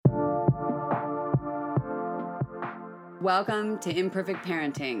Welcome to Imperfect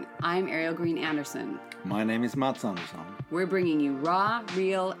Parenting. I'm Ariel Green Anderson. My name is Mats Anderson. We're bringing you raw,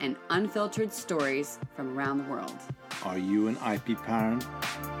 real, and unfiltered stories from around the world. Are you an IP parent?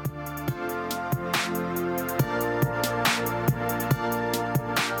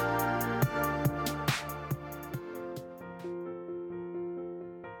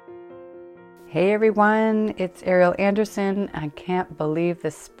 Hey everyone, it's Ariel Anderson. I can't believe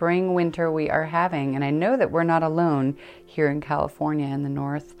the spring winter we are having, and I know that we're not alone here in California in the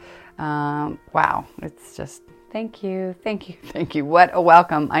north. Wow, it's just thank you. What a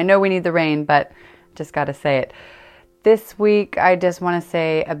welcome. I know we need the rain, but just got to say it. This week, I just want to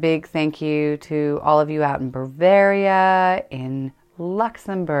say a big thank you to all of you out in Bavaria, in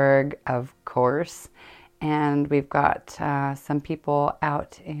Luxembourg, of course. And we've got some people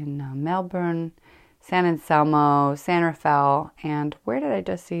out in Melbourne, San Anselmo, San Rafael, and where did I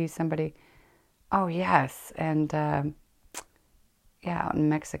just see somebody? Oh, yes, and out in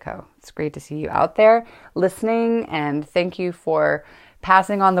Mexico. It's great to see you out there listening, and thank you for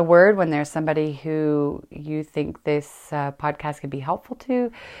passing on the word when there's somebody who you think this podcast could be helpful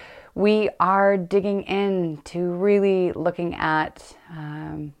to. We are digging into really looking at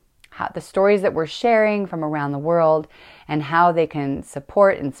the stories that we're sharing from around the world and how they can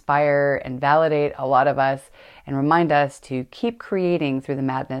support, inspire, and validate a lot of us and remind us to keep creating through the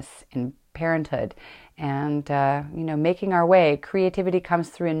madness in parenthood and, making our way. Creativity comes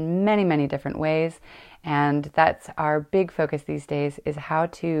through in many, many different ways. And that's our big focus these days, is how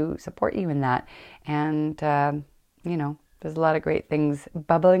to support you in that. And, there's a lot of great things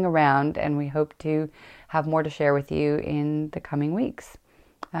bubbling around, and we hope to have more to share with you in the coming weeks.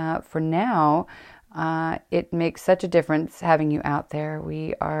 For now, it makes such a difference having you out there.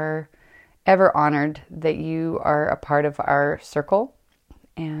 We are ever honored that you are a part of our circle.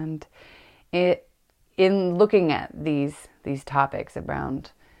 And in looking at these topics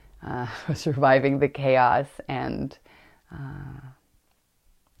around surviving the chaos and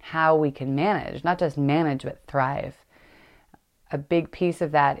how we can manage, not just manage, but thrive. A big piece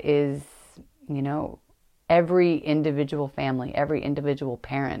of that is, every individual family, every individual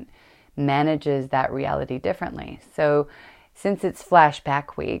parent manages that reality differently. So since it's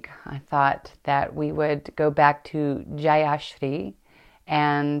flashback week, I thought that we would go back to Jayashri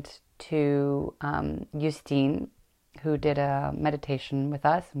and to Justine, who did a meditation with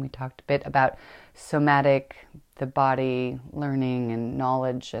us, and we talked a bit about somatic, the body, learning and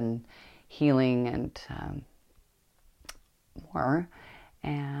knowledge and healing and more.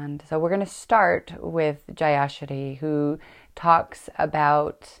 And so we're going to start with Jayashri, who talks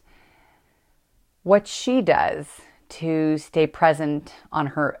about what she does to stay present on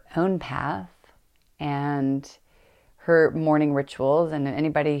her own path and her morning rituals. And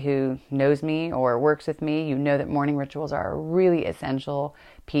anybody who knows me or works with me, you know that morning rituals are a really essential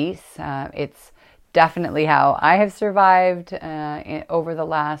piece. It's definitely how I have survived over the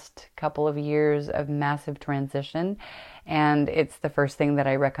last couple of years of massive transition. And it's the first thing that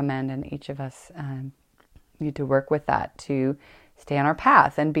I recommend, and each of us need to work with that to stay on our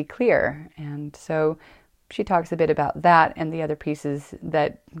path and be clear. And so she talks a bit about that and the other pieces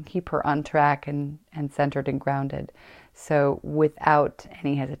that keep her on track and centered and grounded. So without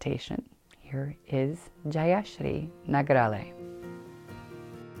any hesitation, here is Jayashri Nagarale.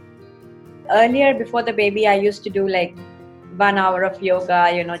 Earlier, before the baby, I used to do like 1 hour of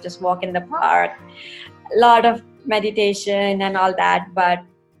yoga, just walk in the park, a lot of meditation and all that. But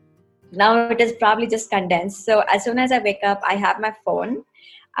now it is probably just condensed. So as soon as I wake up, I have my phone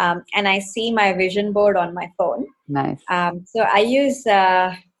and I see my vision board on my phone. Nice. So I use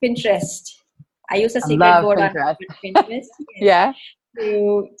Pinterest. I use a secret board on Pinterest. Yeah.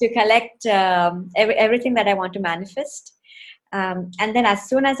 To collect everything that I want to manifest. And then as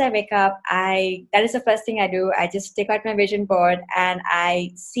soon as I wake up, that is the first thing I do. I just take out my vision board and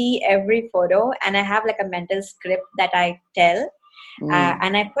I see every photo, and I have like a mental script that I tell.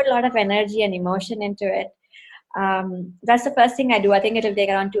 And I put a lot of energy and emotion into it. That's the first thing I do. I think it'll take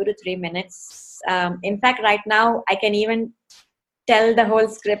around 2 to 3 minutes. In fact, right now, I can even tell the whole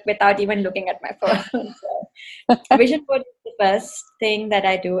script without even looking at my phone. So, vision board is the first thing that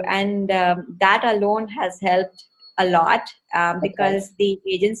I do. And that alone has helped a lot because the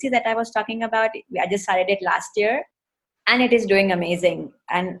agency that I was talking about, I just started it last year, and it is doing amazing.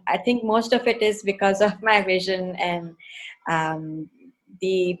 And I think most of it is because of my vision and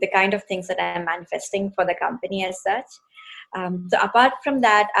the kind of things that I'm manifesting for the company as such. So apart from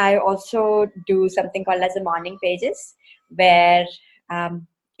that, I also do something called as the morning pages, where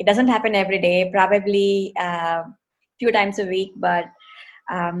it doesn't happen every day, probably a few times a week, but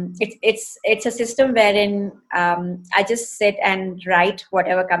It's a system wherein I just sit and write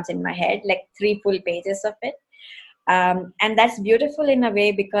whatever comes in my head, like 3 full pages of it. And that's beautiful in a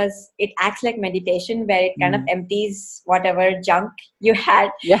way because it acts like meditation, where it kind of empties whatever junk you had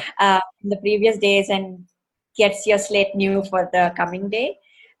in the previous days and gets your slate new for the coming day.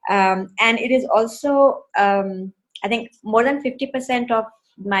 And it is also, I think, more than 50% of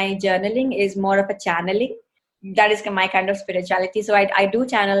my journaling is more of a channeling. That is my kind of spirituality. So I do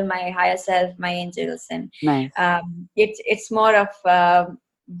channel my higher self, my angels, and Nice. It's more of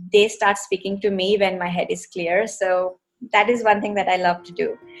they start speaking to me when my head is clear. So that is one thing that I love to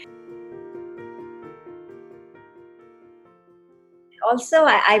do. Also,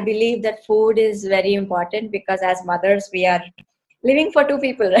 I believe that food is very important because as mothers, we are living for two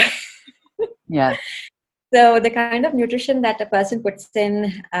people. Yes. So the kind of nutrition that a person puts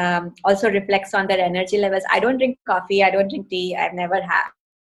in also reflects on their energy levels. I don't drink coffee. I don't drink tea. I've never had.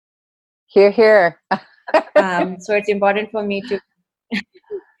 Hear, hear. So it's important for me to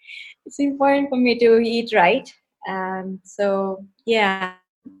eat right. So yeah,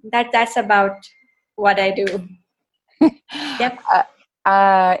 that's about what I do. Yep.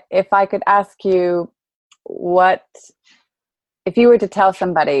 If I could ask you, if you were to tell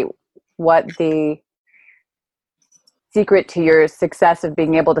somebody what the secret to your success of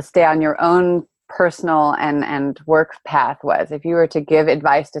being able to stay on your own personal and work path was, if you were to give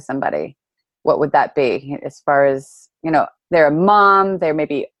advice to somebody, what would that be? As far as, they're a mom, they're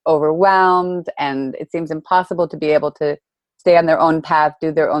maybe overwhelmed, and it seems impossible to be able to stay on their own path,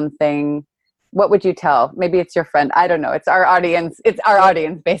 do their own thing. What would you tell? Maybe it's your friend. I don't know. It's our audience. It's our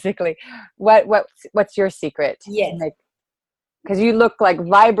audience, basically. What's your secret? Yes. Because you look like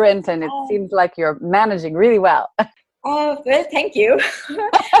vibrant, and it seems like you're managing really well. Well, thank you.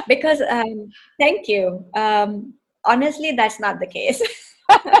 Because thank you. Honestly, that's not the case.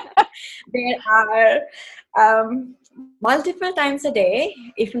 There are multiple times a day,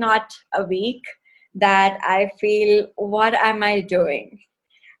 if not a week, that I feel, what am I doing?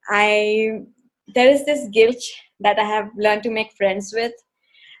 There is this guilt that I have learned to make friends with,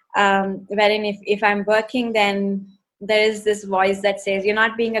 wherein if I'm working, then there is this voice that says, you're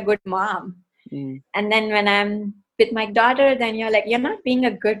not being a good mom. And then when I'm with my daughter, then you're like, you're not being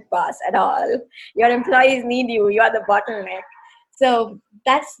a good boss at all. Your employees need you. You are the bottleneck. So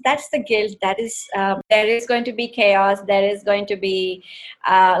that's the guilt. That is, there is going to be chaos. There is going to be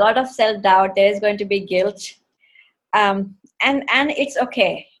a lot of self-doubt. There is going to be guilt. And it's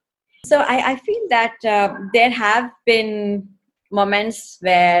okay. So I feel that there have been moments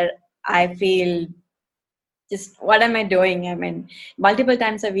where I feel, just what am I doing? I mean, multiple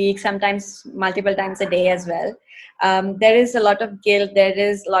times a week, sometimes multiple times a day as well. There is a lot of guilt. There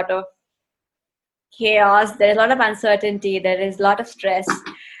is a lot of chaos. There is a lot of uncertainty. There is a lot of stress.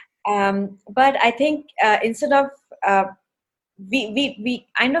 But I think instead of we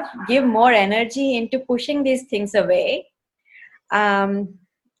kind of give more energy into pushing these things away,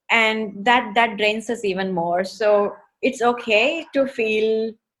 and that drains us even more. So it's okay to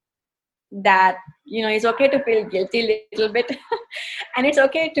feel that, it's okay to feel guilty a little bit. And it's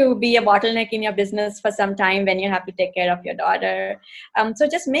okay to be a bottleneck in your business for some time when you have to take care of your daughter. So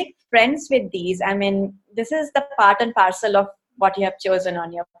just make friends with these. I mean, this is the part and parcel of what you have chosen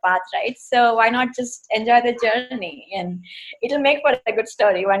on your path, right? So why not just enjoy the journey, and it'll make for a good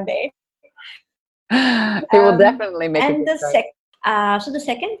story one day. It will definitely make and a good story. So the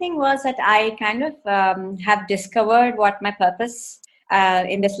second thing was that I kind of have discovered what my purpose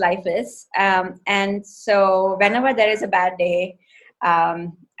in this life is. And so whenever there is a bad day,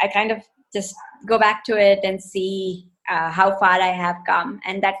 I kind of just go back to it and see how far I have come.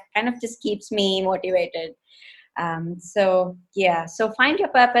 And that kind of just keeps me motivated. So find your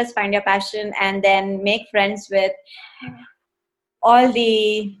purpose, find your passion, and then make friends with all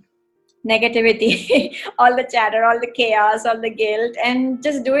the negativity, all the chatter, all the chaos, all the guilt, and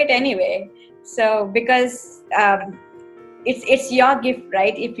just do it anyway. So because it's your gift,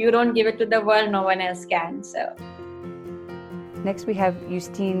 right? If you don't give it to the world, no one else can. So next we have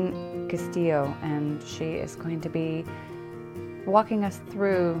Justine Castillo, and she is going to be walking us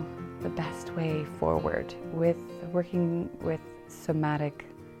through the best way forward with working with somatic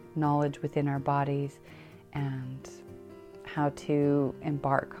knowledge within our bodies and how to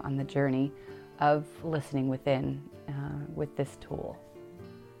embark on the journey of listening within with this tool.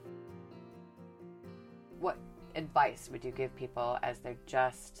 What advice would you give people as they're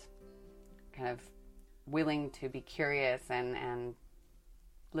just kind of willing to be curious and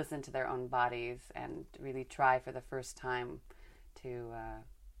listen to their own bodies and really try for the first time to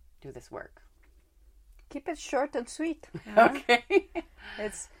do this work? keep it short and sweet. You know? Okay.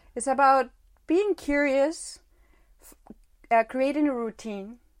 It's about being curious, creating a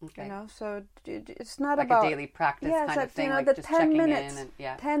routine. Okay. You know, so it's not like about a daily practice kind of thing, you know, like the just 10 checking minutes, in. And,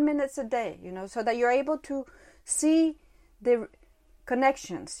 yeah. 10 minutes a day, you know, so that you're able to see the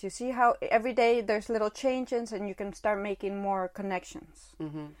connections. You see how every day there's little changes and you can start making more connections.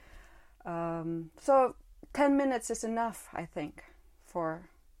 Mm-hmm. So 10 minutes is enough, I think, for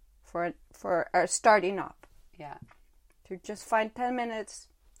starting up. Yeah. To just find 10 minutes,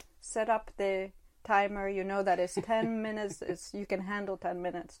 set up the timer, you know that it's 10 minutes, you can handle 10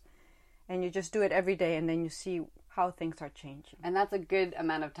 minutes, and you just do it every day, and then you see how things are changing. And that's a good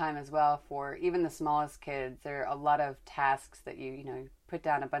amount of time as well for even the smallest kids. There are a lot of tasks that you put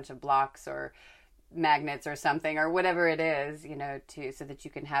down a bunch of blocks or magnets or something or whatever it is, so that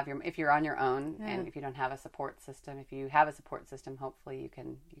you can have if you're on your own, and if you don't have a support system. If you have a support system, hopefully you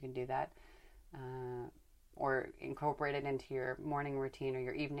can do that. Or incorporate it into your morning routine or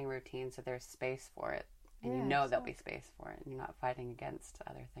your evening routine, so there's space for it, and there'll be space for it, and you're not fighting against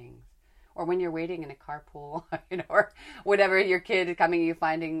other things. Or when you're waiting in a carpool, or whatever, your kid is coming, you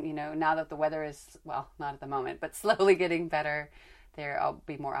finding, now that the weather is, well, not at the moment, but slowly getting better, there'll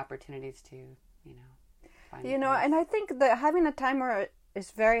be more opportunities to, find and I think that having a timer is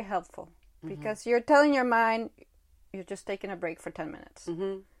very helpful, because you're telling your mind you're just taking a break for 10 minutes.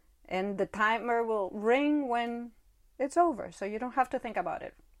 Mm-hmm. And the timer will ring when it's over, so you don't have to think about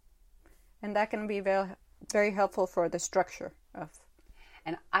it. And that can be very, very helpful for the structure of.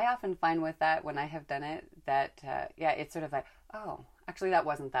 And I often find with that, when I have done it, that, it's sort of like, oh, actually that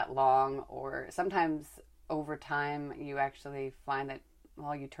wasn't that long. Or sometimes over time, you actually find that,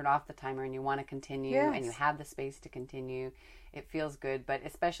 well, you turn off the timer and you want to continue, and you have the space to continue. It feels good, but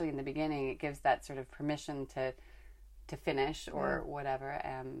especially in the beginning, it gives that sort of permission to finish or whatever,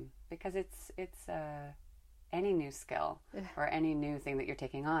 because it's any new skill or any new thing that you're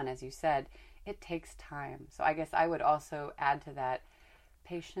taking on, as you said, it takes time. So I guess I would also add to that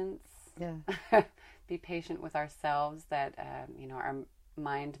patience. Be patient with ourselves, that our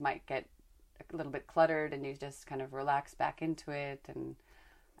mind might get a little bit cluttered, and you just kind of relax back into it, and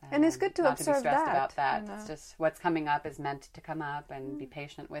it's good to not observe to be stressed that, about that. It's just what's coming up is meant to come up, and be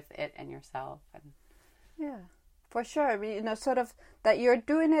patient with it and yourself. And for sure, sort of that you're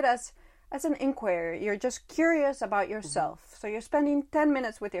doing it as an inquiry. You're just curious about yourself. So you're spending 10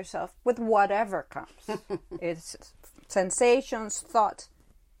 minutes with yourself, with whatever comes. It's sensations, thoughts.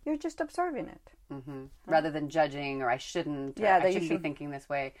 You're just observing it. Mm-hmm. Rather than judging, or I shouldn't, or I shouldn't be thinking this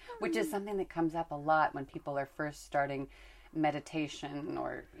way, which is something that comes up a lot when people are first starting meditation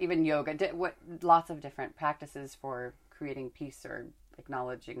or even yoga. Lots of different practices for creating peace or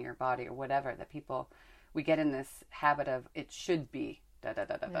acknowledging your body or whatever, that we get in this habit of it should be da da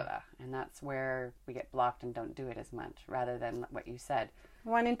da da da da, and that's where we get blocked and don't do it as much, rather than what you said,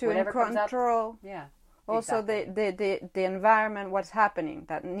 wanting to control. Also, exactly. the environment, what's happening,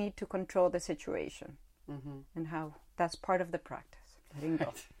 that need to control the situation, and how that's part of the practice. Letting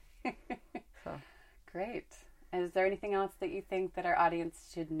go. So great. And is there anything else that you think that our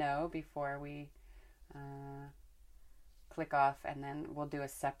audience should know before we click off, and then we'll do a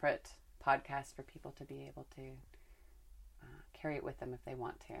separate podcast for people to be able to carry it with them if they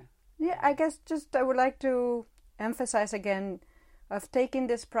want to? Yeah, I guess just I would like to emphasize again of taking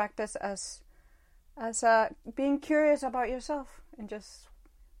this practice as being curious about yourself, and just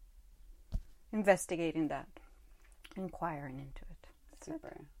investigating that, inquiring into it. That's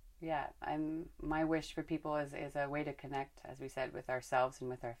super. It. Yeah, my wish for people is a way to connect, as we said, with ourselves and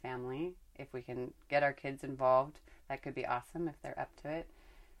with our family. If we can get our kids involved, that could be awesome if they're up to it.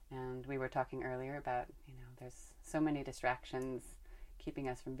 And we were talking earlier about, there's so many distractions keeping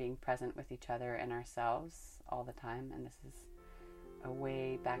us from being present with each other and ourselves all the time. And this is a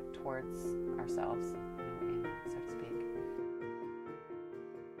way back towards ourselves, so to speak.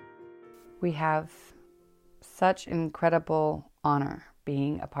 We have such incredible honor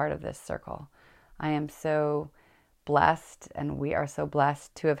being a part of this circle. I am so blessed, and we are so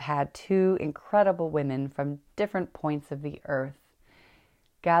blessed to have had two incredible women from different points of the earth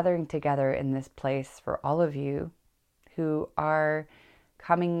gathering together in this place for all of you who are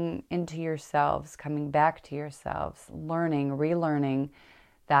coming into yourselves, coming back to yourselves, learning, relearning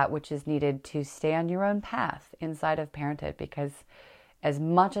that which is needed to stay on your own path inside of parenthood. Because as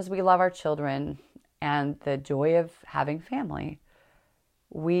much as we love our children and the joy of having family,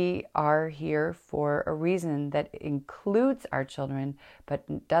 we are here for a reason that includes our children,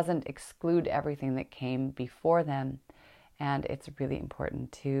 but doesn't exclude everything that came before them. And it's really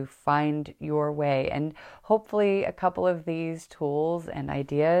important to find your way. And hopefully a couple of these tools and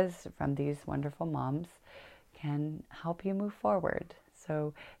ideas from these wonderful moms can help you move forward.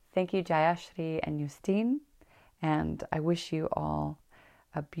 So thank you, Jayashri and Justine, and I wish you all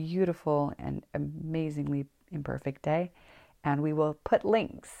a beautiful and amazingly imperfect day. And we will put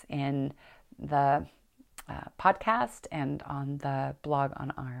links in the podcast and on the blog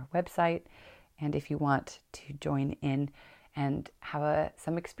on our website. And if you want to join in and have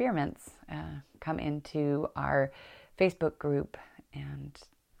some experiments, come into our Facebook group and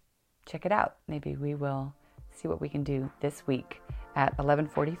check it out. Maybe we will see what we can do this week at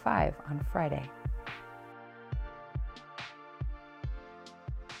 11:45 on Friday.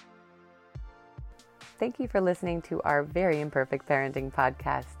 Thank you for listening to our Very Imperfect Parenting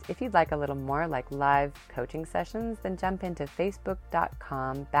podcast. If you'd like a little more like live coaching sessions, then jump into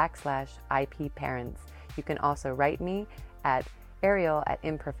facebook.com/IPParents. You can also write me at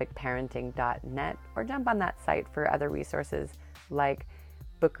ariel@imperfectparenting.net or jump on that site for other resources like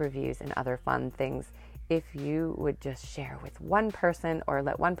book reviews and other fun things. If you would just share with one person or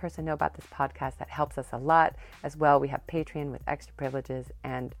let one person know about this podcast, that helps us a lot. As well, we have Patreon with extra privileges,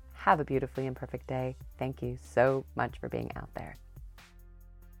 and have a beautifully imperfect day. Thank you so much for being out there.